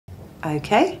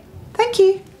OK, thank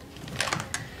you.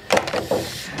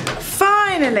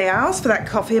 Finally, I asked for that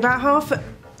coffee about half...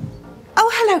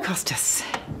 Oh, hello, Costas.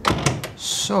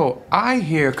 So, I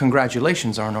hear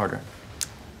congratulations are in order.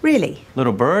 Really?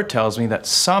 Little Bird tells me that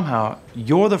somehow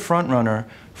you're the front runner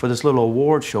for this little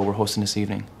award show we're hosting this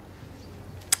evening.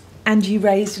 And you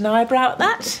raised an eyebrow at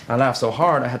that? I laughed so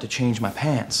hard I had to change my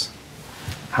pants.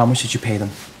 How much did you pay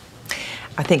them?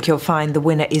 I think you'll find the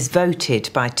winner is voted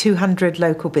by 200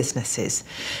 local businesses.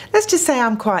 Let's just say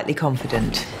I'm quietly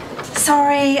confident.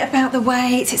 Sorry about the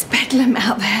wait. It's bedlam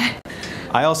out there.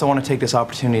 I also want to take this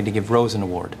opportunity to give Rose an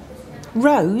award.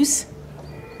 Rose?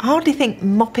 I hardly think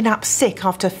mopping up sick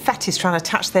after fatties trying to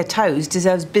touch their toes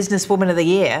deserves Businesswoman of the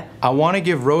Year. I want to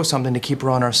give Rose something to keep her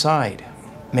on our side.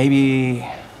 Maybe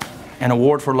an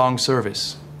award for long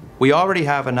service. We already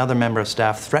have another member of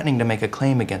staff threatening to make a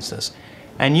claim against us.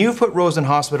 And you've put Rose in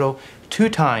hospital 2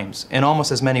 times in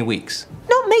almost as many weeks.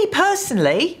 Not me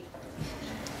personally.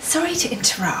 Sorry to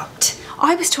interrupt.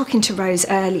 I was talking to Rose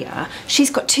earlier.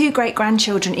 She's got 2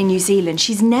 great-grandchildren in New Zealand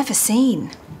she's never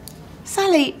seen.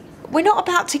 Sally, we're not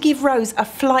about to give Rose a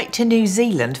flight to New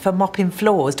Zealand for mopping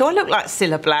floors. Do I look like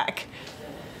Cilla Black?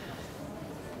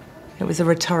 It was a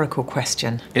rhetorical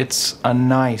question. It's a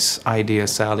nice idea,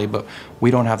 Sally, but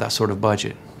we don't have that sort of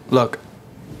budget. Look,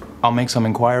 I'll make some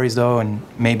inquiries, though, and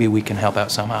maybe we can help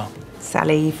out somehow.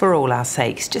 Sally, for all our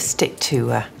sakes, just stick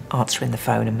to answering the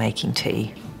phone and making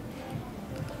tea.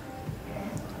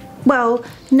 Well,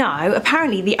 no.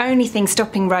 Apparently the only thing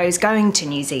stopping Rose going to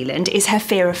New Zealand is her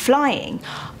fear of flying.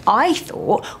 I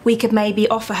thought we could maybe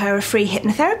offer her a free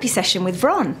hypnotherapy session with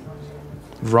Ron.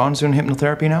 Ron's doing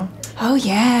hypnotherapy now? Oh,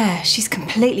 yeah. She's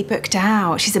completely booked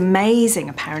out. She's amazing,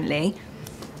 apparently.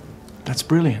 That's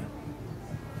brilliant.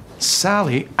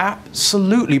 Sally,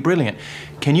 absolutely brilliant.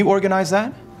 Can you organise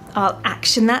that? I'll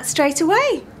action that straight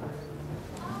away.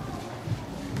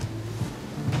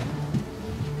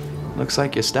 Looks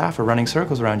like your staff are running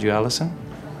circles around you, Alison.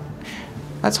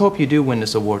 Let's hope you do win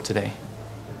this award today.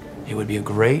 It would be a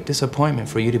great disappointment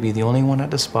for you to be the only one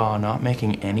at the spa not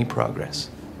making any progress.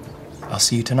 I'll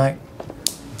see you tonight.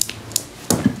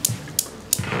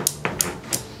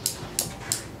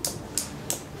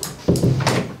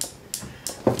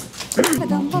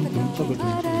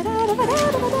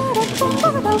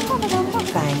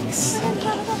 Thanks.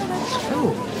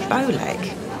 Oh, Oleg.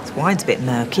 This wine's a bit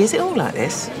murky. Is it all like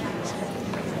this?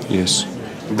 Yes.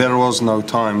 There was no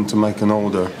time to make an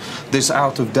order. This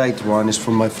out-of-date wine is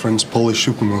from my friend's Polish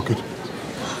supermarket.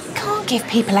 Can't give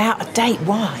people out-of-date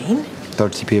wine.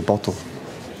 30p a bottle.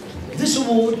 This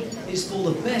award is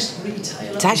for the best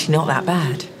retailer. It's actually not that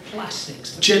bad.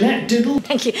 Plastics. Jeanette Diddle.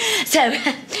 Thank you. So,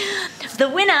 the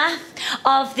winner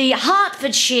of the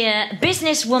Hertfordshire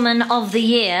Businesswoman of the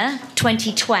Year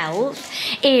 2012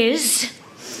 is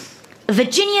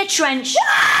Virginia Trench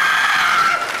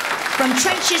from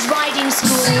Trench's Riding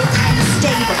School and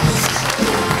Stables.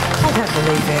 I don't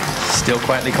believe it. Still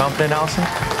quietly confident, Alison?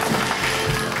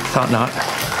 Thought not.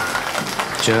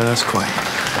 Just quiet.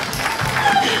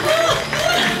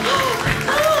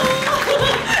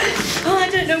 Oh, I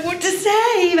don't know what to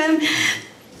say.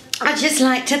 I'd just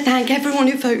like to thank everyone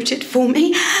who voted for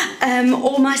me,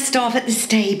 all my staff at the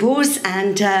stables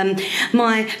and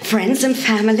my friends and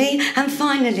family, and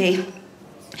finally,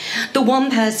 the one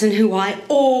person who I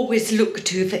always look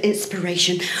to for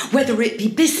inspiration, whether it be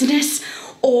business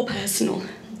or personal.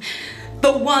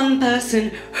 The one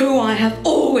person who I have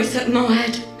always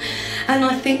admired. And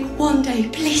I think one day,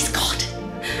 please God,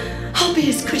 I'll be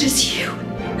as good as you.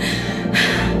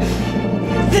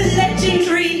 The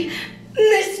legendary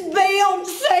Miss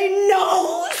Beyonce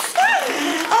Knowles.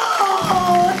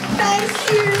 Oh, thank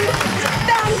you.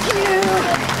 Thank you.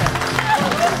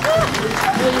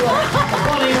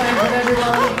 Body ranking,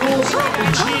 everyone. Of course,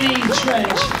 Ginny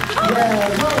Trench. Yeah,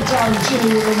 well done,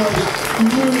 Ginny, with the most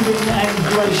moving and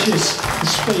gracious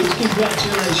speech.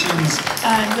 Congratulations.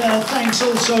 And thanks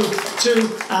also to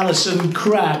Alison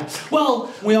Crabb.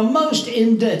 Well, we are most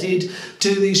indebted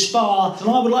to the spa, and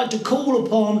I would like to call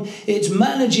upon its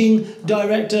managing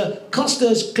director,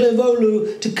 Kostas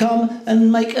Klivoglou, to come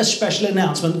and make a special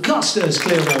announcement. Kostas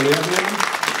Klivoglou, everyone.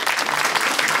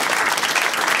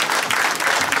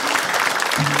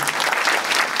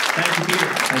 Thank you, Peter.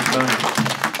 Thank you, Bonnie.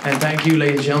 And thank you,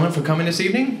 ladies and gentlemen, for coming this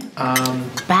evening.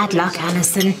 Bad luck,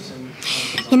 Alison.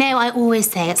 You know, I always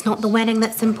say it's not the wedding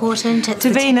that's important, it's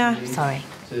Davina. Sorry.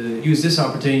 To use this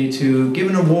opportunity to give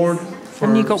an award for...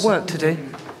 And you've got work to do.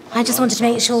 I just wanted to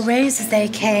make sure Rose is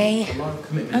okay.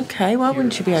 Okay, why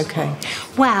wouldn't you be okay?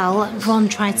 Well, Ron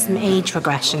tried some age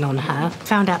regression on her,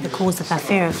 found out the cause of her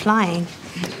fear of flying.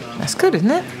 That's good,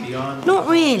 isn't it? Not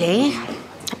really.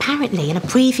 Apparently Apparently, in a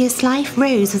previous life,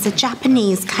 Rose was a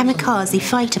Japanese kamikaze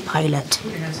fighter pilot.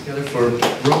 Put your hands together for Rose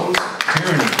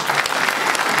Tierney.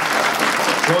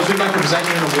 Rose, we'd like to present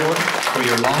you an award for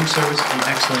your long service and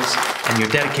excellence and your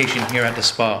dedication here at the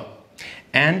spa.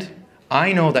 And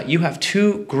I know that you have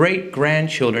 2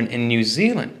 great-grandchildren in New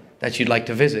Zealand that you'd like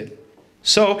to visit.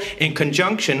 So, in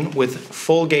conjunction with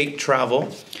Fullgate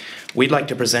Travel, we'd like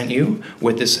to present you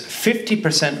with this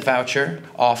 50% voucher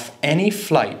off any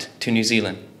flight to New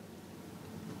Zealand.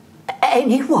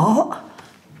 Any what?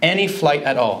 Any flight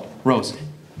at all. Rose,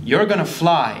 you're gonna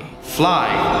fly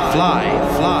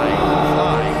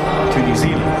to New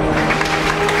Zealand.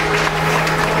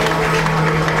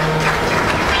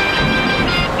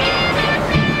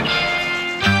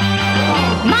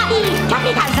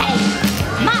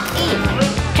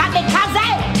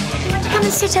 Come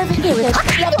and sit over here with us.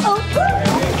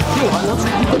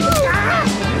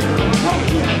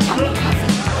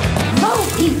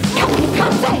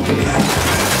 Kamikaze!